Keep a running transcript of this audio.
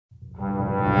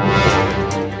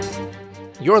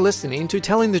You're listening to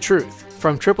Telling the Truth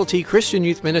from Triple T Christian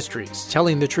Youth Ministries,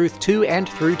 telling the truth to and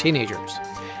through teenagers.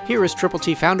 Here is Triple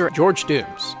T founder George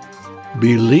Dooms.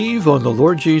 Believe on the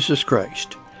Lord Jesus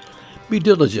Christ. Be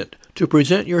diligent to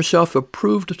present yourself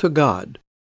approved to God,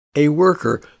 a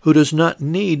worker who does not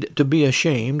need to be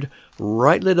ashamed,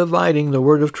 rightly dividing the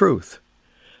word of truth.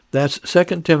 That's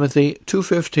 2 Timothy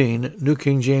 2:15, New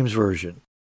King James Version.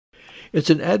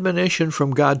 It's an admonition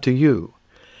from God to you.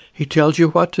 He tells you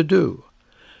what to do.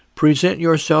 Present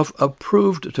yourself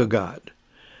approved to God.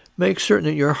 Make certain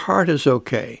that your heart is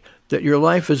okay, that your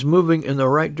life is moving in the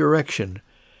right direction,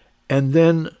 and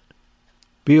then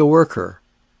be a worker,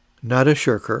 not a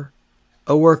shirker,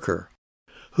 a worker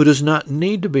who does not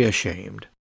need to be ashamed.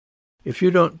 If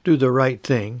you don't do the right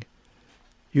thing,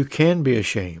 you can be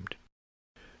ashamed.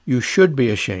 You should be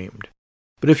ashamed.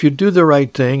 But if you do the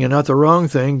right thing and not the wrong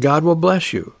thing, God will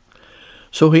bless you.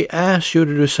 So he asks you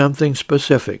to do something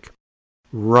specific.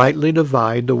 Rightly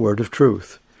divide the word of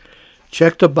truth.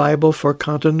 Check the Bible for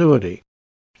continuity.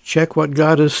 Check what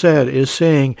God has said, is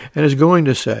saying, and is going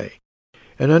to say.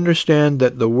 And understand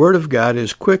that the word of God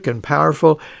is quick and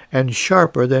powerful and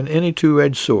sharper than any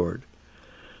two-edged sword.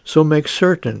 So make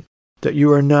certain that you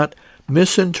are not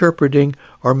misinterpreting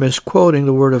or misquoting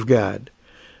the word of God,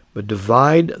 but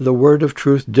divide the word of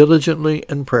truth diligently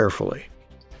and prayerfully.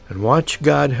 And watch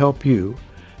God help you,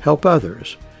 help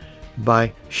others,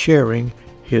 by sharing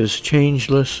his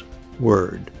changeless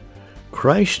word.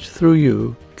 Christ through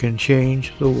you can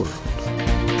change the world.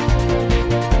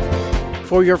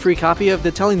 For your free copy of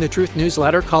the Telling the Truth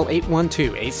newsletter, call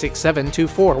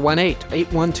 812-867-2418,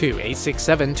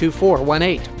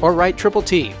 812-867-2418, or write Triple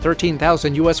T,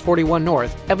 13,000 U.S. 41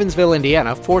 North, Evansville,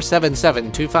 Indiana,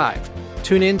 47725.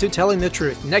 Tune in to Telling the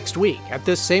Truth next week at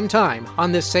this same time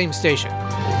on this same station.